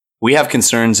We Have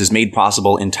Concerns is made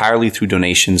possible entirely through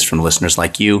donations from listeners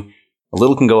like you. A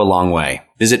little can go a long way.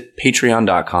 Visit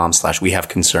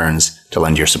patreon.com/wehaveconcerns to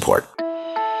lend your support.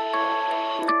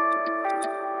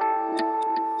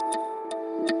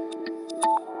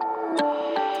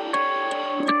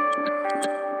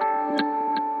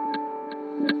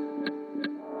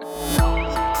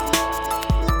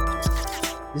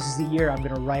 This is the year I'm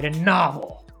going to write a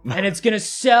novel. And it's going to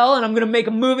sell, and I'm going to make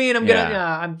a movie, and I'm going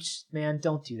to... man,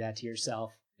 don't do that to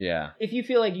yourself. Yeah. If you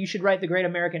feel like you should write the great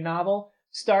American novel,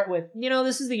 start with,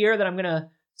 this is the year that I'm going to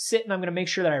sit and I'm going to make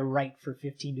sure that I write for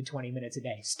 15 to 20 minutes a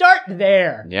day. Start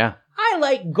there. Yeah. I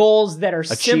like goals that are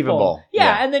achievable. Simple.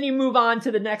 Yeah, and then you move on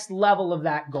to the next level of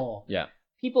that goal. Yeah.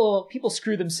 People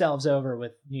screw themselves over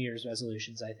with New Year's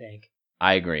resolutions, I think.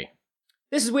 I agree.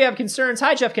 This is We Have Concerns.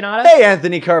 Hi, Jeff Canada. Hey,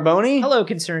 Anthony Carboni. Hello,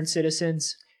 concerned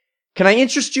citizens. Can I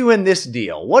interest you in this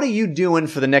deal? What are you doing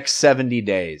for the next 70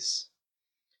 days?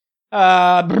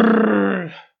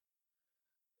 Thai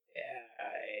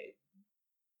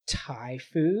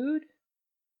food.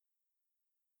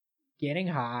 Getting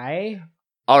high.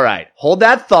 All right. Hold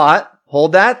that thought.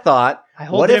 I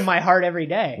hold it in my heart every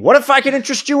day. What if I could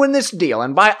interest you in this deal?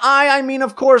 And by I mean,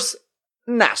 of course,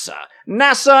 NASA.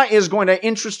 NASA is going to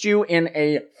interest you in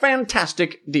a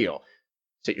fantastic deal.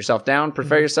 Sit yourself down,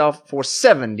 prepare yourself for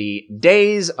 70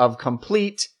 days of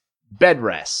complete bed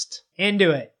rest.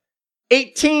 Into it.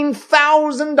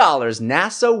 $18,000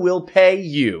 NASA will pay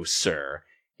you, sir.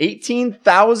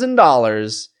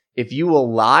 $18,000 if you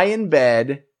will lie in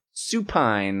bed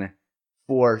supine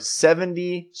for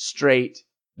 70 straight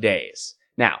days.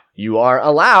 Now, you are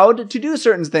allowed to do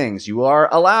certain things. You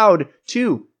are allowed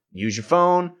to use your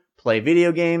phone, play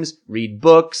video games, read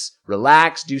books,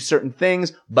 relax, do certain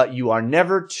things, but you are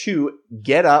never to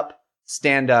get up,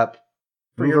 stand up,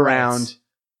 move around. Rights.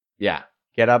 Yeah,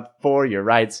 get up for your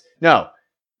rights. No,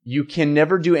 you can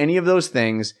never do any of those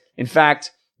things. In fact,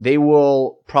 they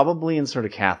will probably insert a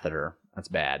catheter. That's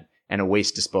bad. And a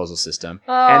waste disposal system.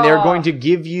 And they're going to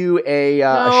give you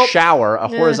a shower, a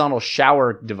horizontal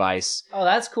shower device. Oh,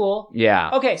 that's cool.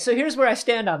 Yeah. Okay, so here's where I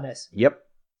stand on this. Yep.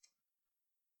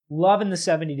 Loving the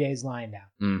 70 days lying down.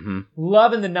 Mm-hmm.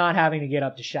 Loving the not having to get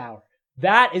up to shower.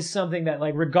 That is something that,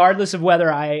 like, regardless of whether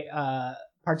I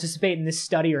participate in this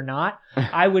study or not,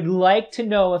 I would like to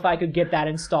know if I could get that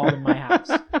installed in my house.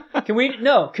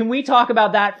 Can we talk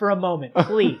about that for a moment,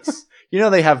 please?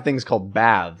 They have things called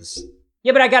baths.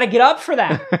 Yeah, but I gotta get up for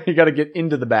that. You gotta get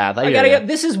into the bath.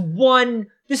 This is one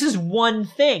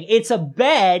thing. It's a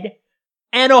bed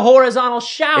and a horizontal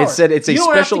shower. It said it's a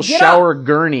special shower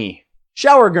gurney.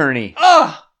 Shower gurney.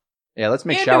 Ugh! Yeah, let's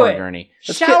make Into shower it. gurney.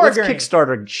 Let's Gurney.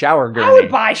 kickstart a shower gurney. I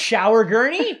would buy shower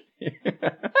gurney. That's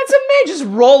amazing. Just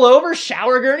roll over,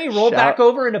 shower gurney, roll back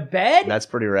over into bed. That's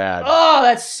pretty rad. Oh,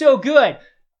 that's so good.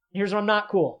 Here's what I'm not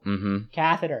cool. Mm-hmm.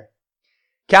 Catheter.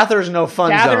 Catheter's no fun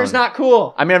zone. Catheter's not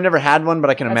cool. I mean, I've never had one, but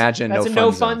I can imagine that's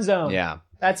no fun fun zone. Yeah.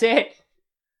 That's it.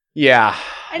 Yeah.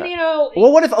 And well,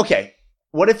 what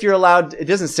if you're allowed, it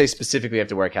doesn't say specifically you have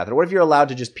to wear a catheter. What if you're allowed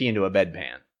to just pee into a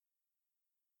bedpan?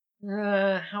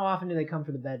 How often do they come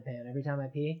for the bedpan? Every time I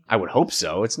pee? I would hope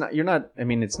so. It's not, I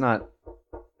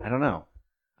don't know.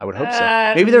 I would hope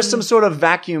so. Maybe there's some sort of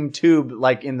vacuum tube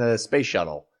like in the space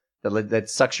shuttle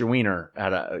that sucks your wiener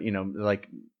out of,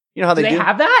 how they do? They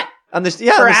have that? For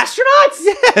astronauts?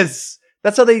 Yes.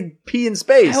 That's how they pee in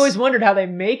space. I always wondered how they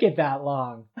make it that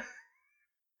long.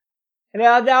 And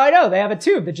now I know. They have a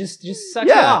tube that just sucks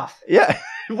it off. Yeah.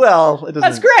 Well, it doesn't.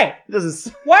 That's great. It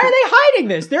doesn't. Why are they hiding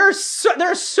this? There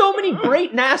are so many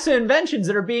great NASA inventions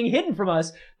that are being hidden from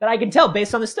us that I can tell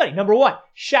based on the study. Number one,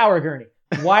 shower gurney.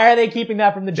 Why are they keeping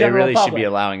that from the general public? They really should be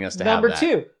allowing us to have that. Number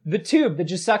two, the tube that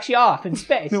just sucks you off in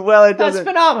space. Well, it doesn't.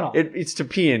 That's phenomenal. It's to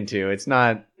pee into. It's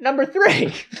not. Number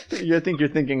three. I think you're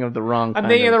thinking of the wrong. I'm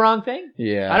thinking of the wrong thing?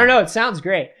 Yeah. I don't know. It sounds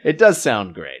great. It does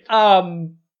sound great.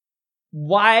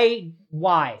 Why?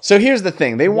 So here's the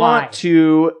thing.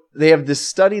 They have this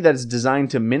study that is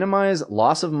designed to minimize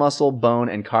loss of muscle, bone,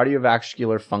 and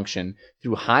cardiovascular function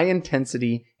through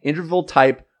high-intensity,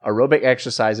 interval-type aerobic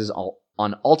exercises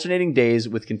on alternating days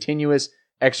with continuous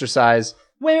exercise.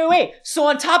 Wait. So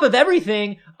on top of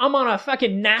everything, I'm on a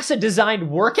fucking NASA-designed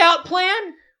workout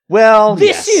plan? Well,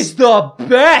 this is the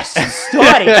best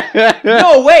study.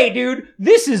 No way, dude.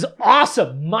 This is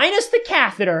awesome. Minus the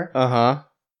catheter. Uh-huh.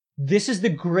 This is the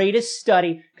greatest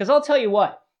study. Because I'll tell you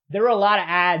what. There were a lot of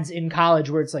ads in college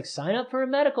where it's like, sign up for a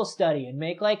medical study and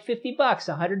make like $50,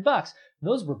 $100.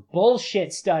 Those were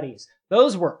bullshit studies.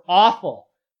 Those were awful.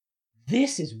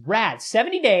 This is rad.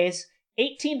 70 days,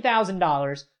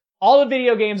 $18,000, all the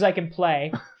video games I can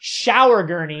play, shower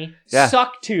gurney, Yeah.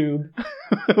 suck tube,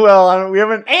 Well, I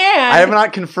and have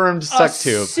not confirmed a suck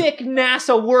tube. sick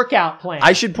NASA workout plan.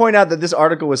 I should point out that this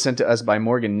article was sent to us by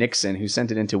Morgan Nixon, who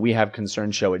sent it into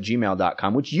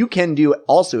wehaveconcernshow@gmail.com, which you can do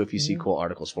also if you see cool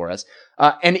articles for us.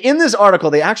 And in this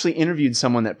article, they actually interviewed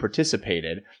someone that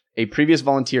participated, a previous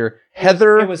volunteer,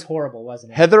 Heather It was horrible,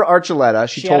 wasn't it? Heather Archuleta.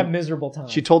 She had a miserable time.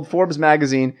 She told Forbes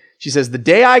magazine, she says, the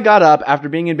day I got up after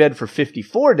being in bed for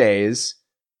 54 days,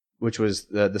 which was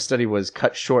the study was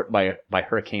cut short by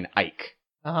Hurricane Ike.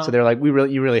 Uh-huh. So they're like, you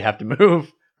really have to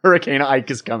move. Hurricane Ike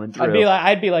is coming through.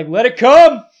 I'd be like, let it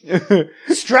come.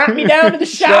 Strap me down to the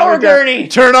shower gurney.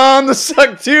 Turn on the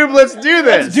suck tube. Let's do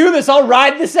this. Let's do this. I'll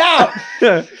ride this out.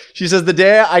 She says, the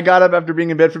day I got up after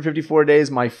being in bed for 54 days,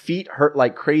 my feet hurt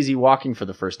like crazy walking for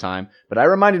the first time. But I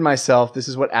reminded myself this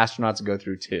is what astronauts go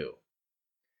through too.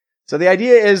 So the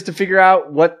idea is to figure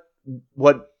out what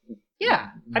Yeah.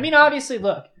 I mean, obviously,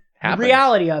 look, happens. the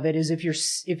reality of it is if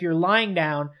you're lying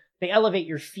down, they elevate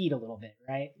your feet a little bit,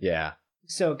 right? Yeah.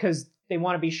 So, because they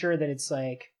want to be sure that it's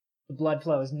like the blood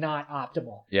flow is not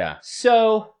optimal. Yeah.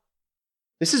 So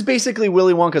This is basically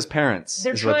Willy Wonka's parents.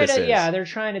 they're is what trying this to, is. yeah, they're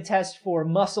trying to test for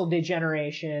muscle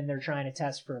degeneration. They're trying to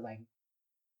test for like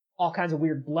all kinds of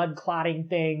weird blood clotting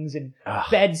things and Ugh.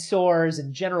 bed sores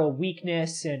and general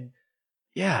weakness and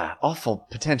Yeah, awful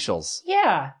potentials.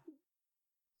 yeah.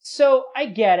 So I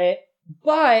get it,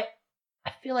 but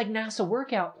I feel like NASA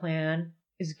workout plan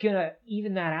is gonna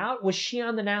even that out. Was she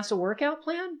on the NASA workout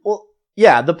plan? Well,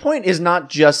 yeah, the point is not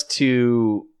just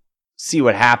to see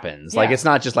what happens. Like, Yeah. it's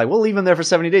not just like, we'll leave them there for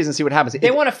 70 days and see what happens. They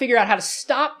want to figure out how to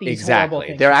stop these horrible Exactly.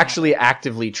 things. They're from actually happening.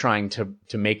 actively trying to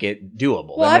make it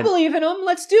doable. Well, And I then- believe in them.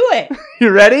 Let's do it. You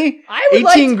ready? I would 18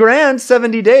 like to, grand,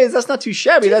 70 days. That's not too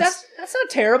shabby. Dude, that's that's not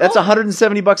terrible. that's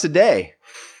 $170 a day.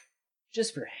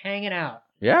 Just for hanging out.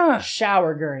 Yeah.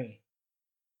 Shower gurney.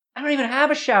 I don't even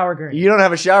have a shower gurney. You don't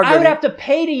have a shower I would gurney. have to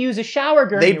pay to use a shower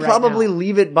gurney. They right probably now.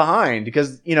 leave it behind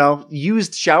because,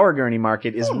 used shower gurney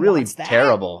market is Who really wants that?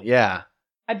 terrible. Yeah.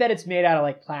 I bet it's made out of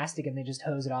like plastic and they just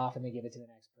hose it off and they give it to the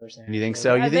next person. You think actually.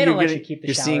 so? You They think don't let you keep the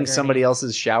you're shower seeing gurney. somebody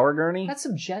else's shower gurney? That's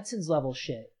some Jetsons level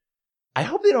shit. I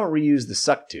hope they don't reuse the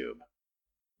suck tube.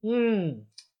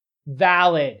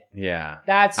 Valid. Yeah.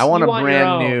 That's I want you a your brand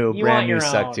own. new You want your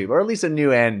suck own. tube, or at least a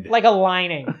new end. Like a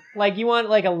lining. Like you want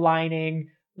like a lining,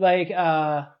 like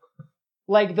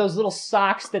those little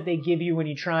socks that they give you when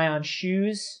you try on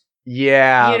shoes.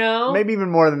 Yeah. You know? Maybe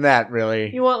even more than that,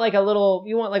 really. You want like a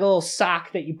little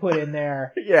sock that you put in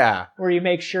there Yeah. where you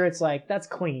make sure it's like that's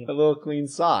clean. A little clean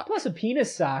sock. Plus a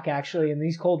penis sock actually in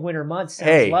these cold winter months sounds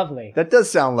Hey, lovely. that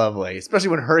does sound lovely, especially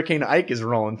when Hurricane Ike is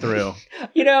rolling through.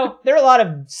 There are a lot of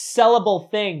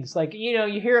sellable things. Like,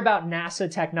 you hear about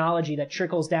NASA technology that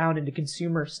trickles down into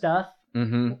consumer stuff.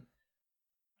 Mm-hmm.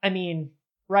 I mean,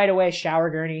 right away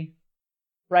shower gurney,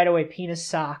 right away penis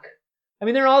sock. I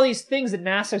mean, there are all these things that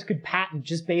NASA could patent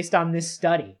just based on this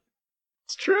study.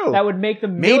 It's true. That would make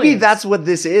them Maybe millions. that's what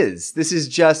this is. This is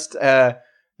just the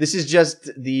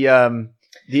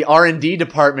R&D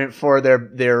department for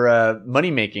their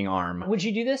money making arm. Would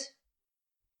you do this?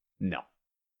 No,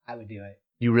 I would do it.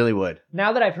 you really would.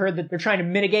 Now that I've heard that they're trying to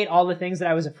mitigate all the things that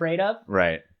I was afraid of,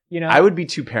 Right. you know, I would be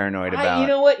too paranoid about. you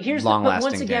know what? Here's but once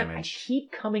long-lasting again, damage. I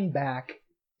keep coming back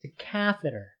to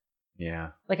catheter. Yeah.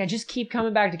 Like I just keep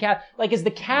coming back to catheter. Like is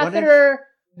the catheter?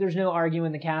 There's no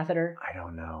arguing the catheter. I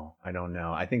don't know.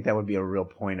 I think that would be a real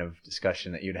point of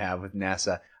discussion that you'd have with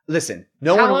NASA. Listen,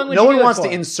 no How long one would no you one do it wants to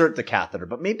for? insert the catheter,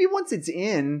 but maybe once it's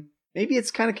in, maybe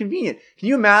it's kind of convenient. Can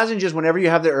you imagine just whenever you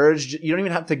have the urge, you don't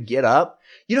even have to get up?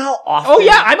 You know how often? Oh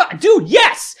yeah, dude.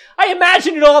 Yes, I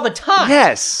imagine it all the time.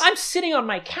 Yes. I'm sitting on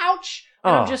my couch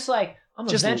and I'm Oh. just like, I'm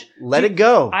Just eventually. let it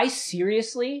go. I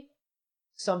seriously,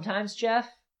 sometimes, Jeff,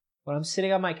 when I'm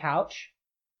sitting on my couch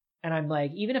and I'm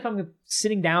like, even if I'm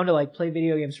sitting down to like play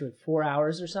video games for like 4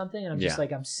 hours or something, and I'm just Yeah.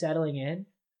 like, I'm settling in,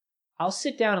 I'll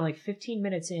sit down and like 15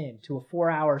 minutes in to a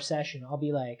 4-hour session, I'll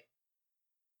be like,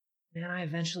 man, I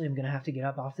eventually am going to have to get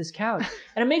up off this couch.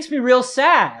 And it makes me real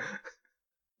sad.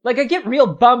 Like I get real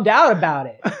bummed out about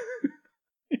it.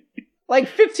 Like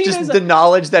 15 Just minutes. the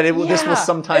knowledge that this will Yeah,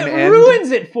 sometime it end.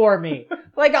 ruins it for me.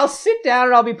 Like I'll sit down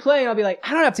and I'll be playing. I'll be like,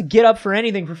 I don't have to get up for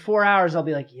anything for 4 hours. I'll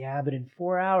be like, yeah, but in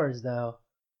 4 hours though,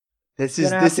 This I'm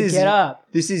is gonna have to get up.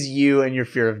 This is you and your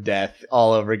fear of death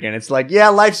all over again. It's like, yeah,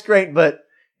 life's great, but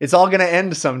it's all gonna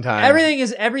end sometime.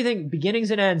 Everything.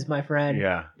 Beginnings and ends, my friend.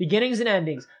 Yeah. Beginnings and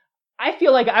endings. I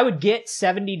feel like I would get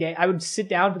 70 days. I would sit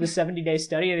down for the 70-day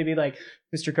study and it'd be like,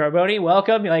 Mr. Carboni,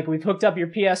 welcome. Like we've hooked up your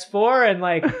PS4 and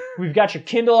like we've got your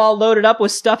Kindle all loaded up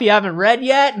with stuff you haven't read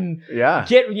yet, and Yeah.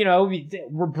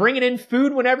 we're bringing in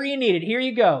food whenever you need it. Here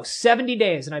you go. 70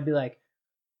 days. And I'd be like,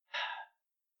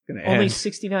 Gonna Only end.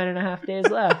 69 and a half days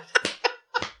left.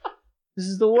 This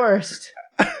is the worst.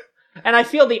 And I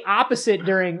feel the opposite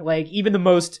during like even the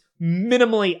most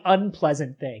minimally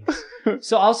unpleasant things.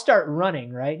 So I'll start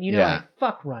running, right? You know, Yeah. like,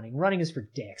 fuck running. Running is for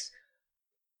dicks.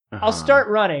 Uh-huh. I'll start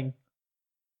running,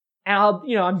 and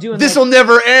I'm doing. This like, will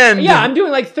never end. Yeah, I'm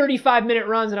doing like 35-minute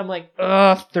runs, and I'm like,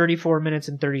 34 minutes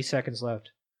and 30 seconds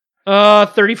left.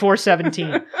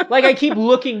 34:17. Like I keep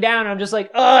looking down, and I'm just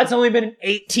like, it's only been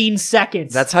 18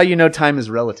 seconds. That's how you know time is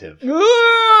relative. Can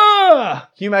Ugh!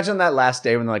 you imagine that last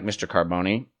day when they're like, Mr.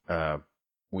 Carboni,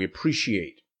 we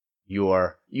appreciate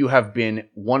you have been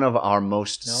one of our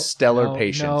most stellar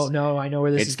patients. No, I know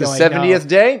where this It's is the going. 70th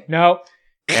day, No.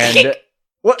 and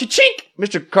what? Ka-chink!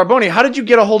 Mr. Carboni, how did you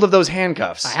get a hold of those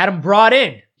handcuffs? I had them brought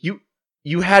in.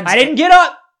 You had. I didn't get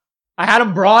up. I had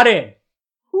them brought in.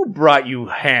 Who brought you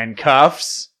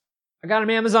handcuffs? I got them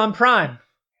Amazon Prime.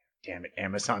 Damn it,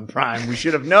 Amazon Prime. We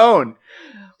should have known.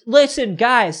 Listen,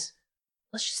 guys,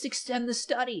 let's just extend the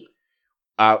study.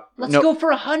 Let's go for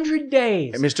 100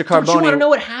 days. Mr. Don't you want Carboni. to know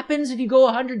what happens if you go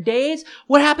 100 days?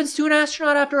 What happens to an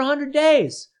astronaut after 100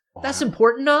 days? That's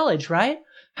important knowledge, right?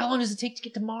 How long does it take to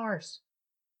get to Mars?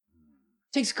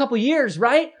 It takes a couple years,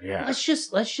 right? Yeah. Let's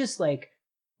just like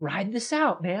ride this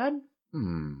out, man.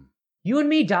 Hmm. You and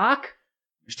me, Doc.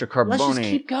 Mr. Carboni. Let's just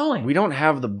keep going. We don't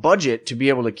have the budget to be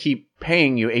able to keep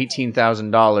paying you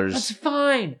 $18,000. That's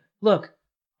fine. Look,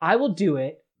 I will do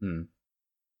it. Hmm.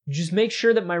 Just make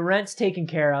sure that my rent's taken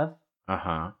care of.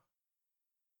 Uh-huh.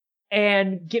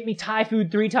 And get me Thai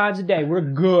food 3 times a day. We're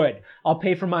good. I'll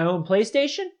pay for my own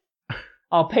PlayStation.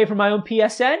 I'll pay for my own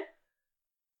PSN.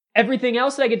 Everything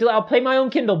else that I get to, I'll pay my own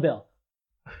Kindle bill.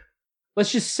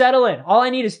 Let's just settle in. All I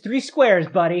need is 3 squares,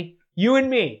 buddy. You and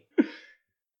me.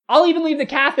 I'll even leave the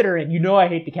catheter in. You know I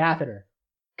hate the catheter.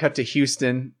 Cut to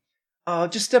Houston.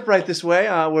 Just step right this way.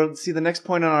 We'll see the next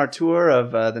point on our tour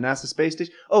of the NASA space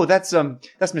station. Oh, that's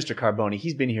Mr. Carboni.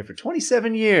 He's been here for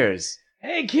 27 years.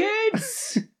 Hey,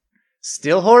 kids!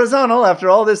 Still horizontal after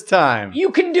all this time.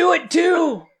 You can do it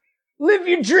too! Live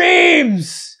your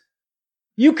dreams!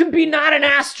 You can be not an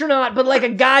astronaut, but like a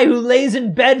guy who lays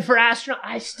in bed for astronaut.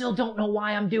 I still don't know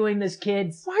why I'm doing this,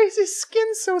 kids. Why is his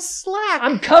skin so slack?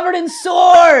 I'm covered in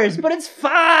sores, but it's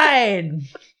fine.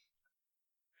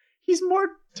 He's more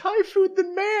Thai food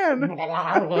than man.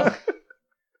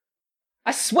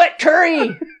 I sweat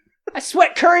curry. I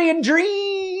sweat curry in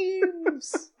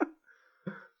dreams.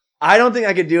 I don't think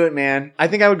I could do it, man. I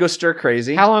think I would go stir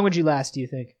crazy. How long would you last, do you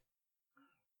think?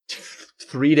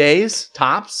 3 days,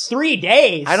 tops. 3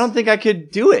 days? I don't think I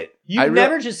could do it. You've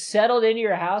never just settled into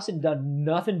your house and done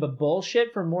nothing but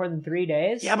bullshit for more than 3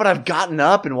 days? Yeah, but I've gotten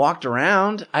up and walked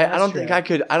around. I don't true. think I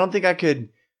could. I don't think I could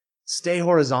stay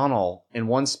horizontal in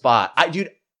one spot. I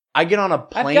get on a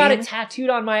plane. I've got it tattooed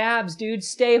on my abs, dude.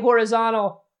 Stay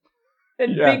horizontal.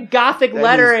 And Yeah. big gothic That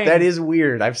lettering. that is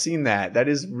weird. I've seen that. That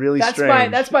is really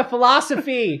strange. That's my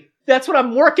philosophy. That's what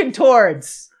I'm working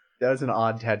towards. That was an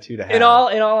odd tattoo to have. In all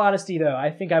honesty, though, I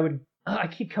think I would. I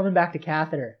keep coming back to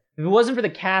catheter. If it wasn't for the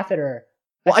catheter,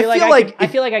 Well, I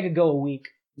feel like I could go a week.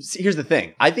 See, here's the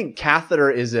thing. I think catheter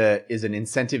is an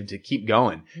incentive to keep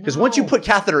going because once you No. put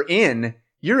catheter in,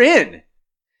 you're in.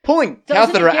 Pulling Doesn't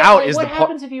catheter it get, out like, is what the part.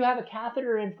 happens if you have a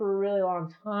catheter in for a really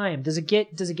long time? Does it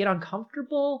get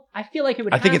uncomfortable? I feel like it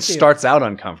would. I think have it to. starts out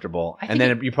uncomfortable, I and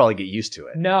think then you probably get used to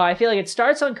it. No, I feel like it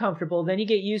starts uncomfortable, then you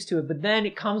get used to it, but then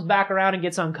it comes back around and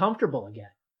gets uncomfortable again.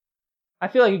 I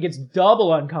feel like it gets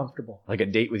double uncomfortable. Like a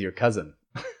date with your cousin.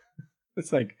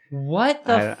 It's like What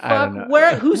the I don't fuck?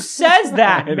 know. Who says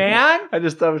that, I man? I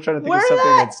just thought I was trying to think Where of is something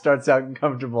that? that starts out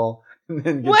uncomfortable and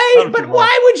then gets Wait, but comfortable.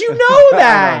 why would you know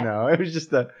that? I don't know. It was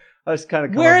just I was kind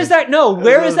of. Where is that? No,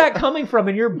 where is that coming from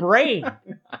in your brain?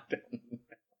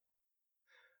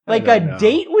 Like I a don't know.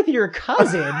 date with your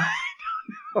cousin? I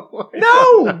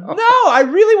No, don't know. no, I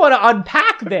really want to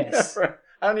unpack this.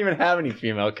 I don't even have any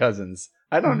female cousins.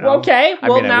 I don't know. Okay, I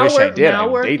well mean, now I wish we're I did. now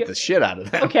I'd we're date the shit out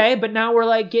of them. okay, but now we're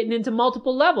like getting into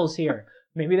multiple levels here.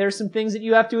 Maybe there's some things that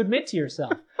you have to admit to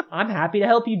yourself. I'm happy to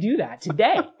help you do that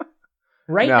today,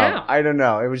 right No, now. I don't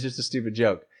know. It was just a stupid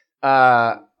joke.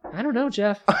 I don't know,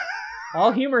 Jeff.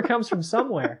 All humor comes from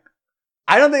somewhere.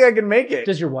 I don't think I can make it.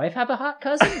 Does your wife have a hot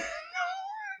cousin?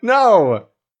 No.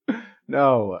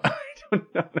 No. I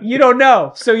don't know. You don't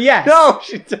know. So yes. No,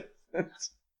 she doesn't.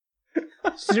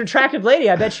 She's an attractive lady.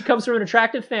 I bet she comes from an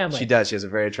attractive family. She does. She has a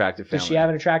very attractive family. Does she have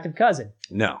an attractive cousin?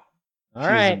 No. All She's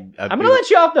right. a I'm going to let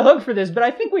you off the hook for this, but I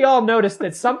think we all noticed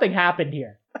that something happened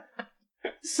here.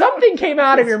 Something came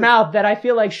out of your mouth that I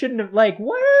feel like shouldn't have, like,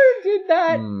 where did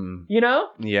that, Mm, you know?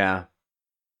 yeah.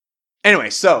 Anyway,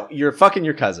 so you're fucking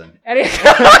your cousin. And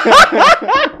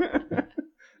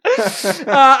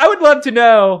I would love to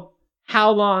know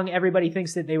how long everybody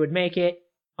thinks that they would make it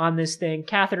on this thing.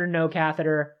 Catheter, no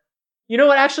catheter. You know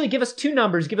what? Actually, give us 2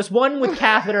 numbers. Give us one with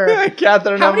catheter.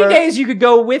 Catheter How number. many days you could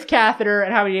go with catheter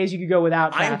and how many days you could go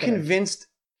without catheter? I'm convinced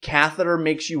catheter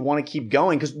makes you want to keep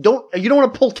going because you don't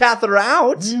want to pull catheter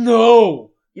out.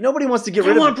 No. Nobody wants to get I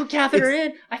rid don't of want it. to put catheter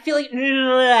in. I feel like...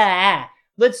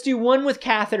 Let's do one with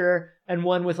catheter and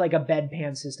one with like a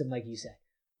bedpan system, like you said.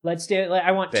 Let's do.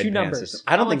 I want 2 Bedpan numbers. system.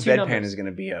 I don't want think 2 bedpan numbers. is going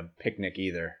to be a picnic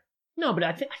either. No, but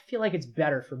I feel like it's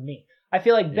better for me. I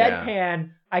feel like Yeah.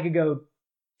 bedpan, I could go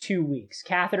 2 weeks.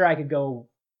 Catheter, I could go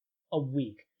a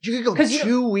week. You could go 'Cause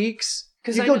 2 weeks.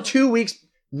 'cause You I could go know- 2 weeks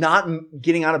not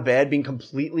getting out of bed, being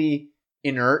completely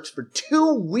inert for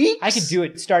 2 weeks. I could do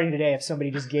it starting today if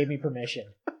somebody just gave me permission.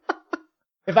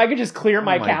 If I could just clear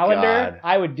my my calendar, God.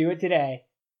 I would do it today.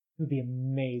 It would be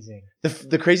amazing.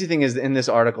 The crazy thing is, in this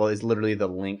article is literally the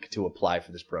link to apply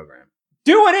for this program.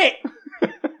 Doing it!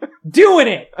 Doing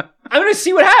it! I'm gonna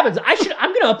see what happens.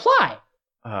 I'm gonna apply.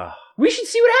 We should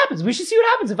see what happens. We should see what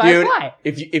happens if I Dude, apply.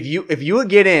 if you would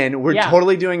get in, we're Yeah.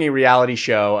 totally doing a reality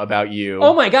show about you.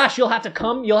 Oh my gosh, you'll have to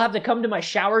come to my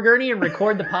shower gurney and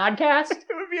record the podcast. It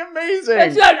would be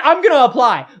amazing. I'm going to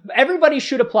apply. Everybody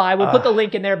should apply. We'll put the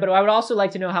link in there, but I would also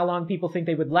like to know how long people think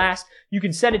they would last. You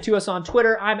can send it to us on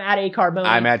Twitter. I'm at @acarboni.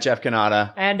 I'm at Jeff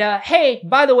Canada. And hey,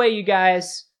 by the way, you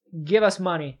guys, give us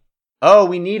money. Oh,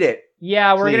 we need it.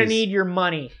 Yeah, we're going to Please. need your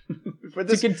money For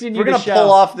this, to continue we're the gonna show.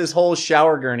 pull off this whole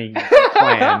shower gurney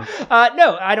plan.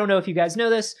 No, I don't know if you guys know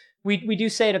this. We do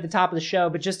say it at the top of the show,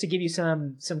 but just to give you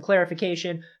some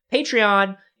clarification,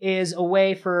 Patreon is a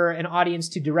way for an audience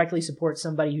to directly support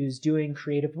somebody who's doing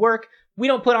creative work. We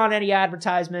don't put on any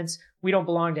advertisements. We don't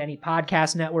belong to any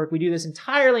podcast network. We do this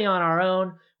entirely on our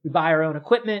own. We buy our own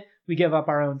equipment. We give up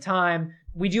our own time.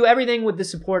 We do everything with the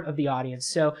support of the audience.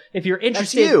 So if you're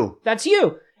interested, that's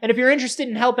you. And if you're interested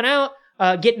in helping out,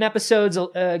 getting episodes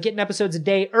a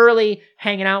day early,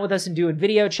 hanging out with us and doing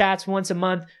video chats once a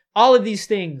month, all of these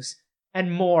things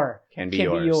and more Can be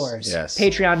yours. yours. Yes.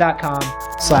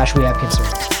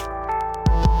 Patreon.com/wehaveconcerns.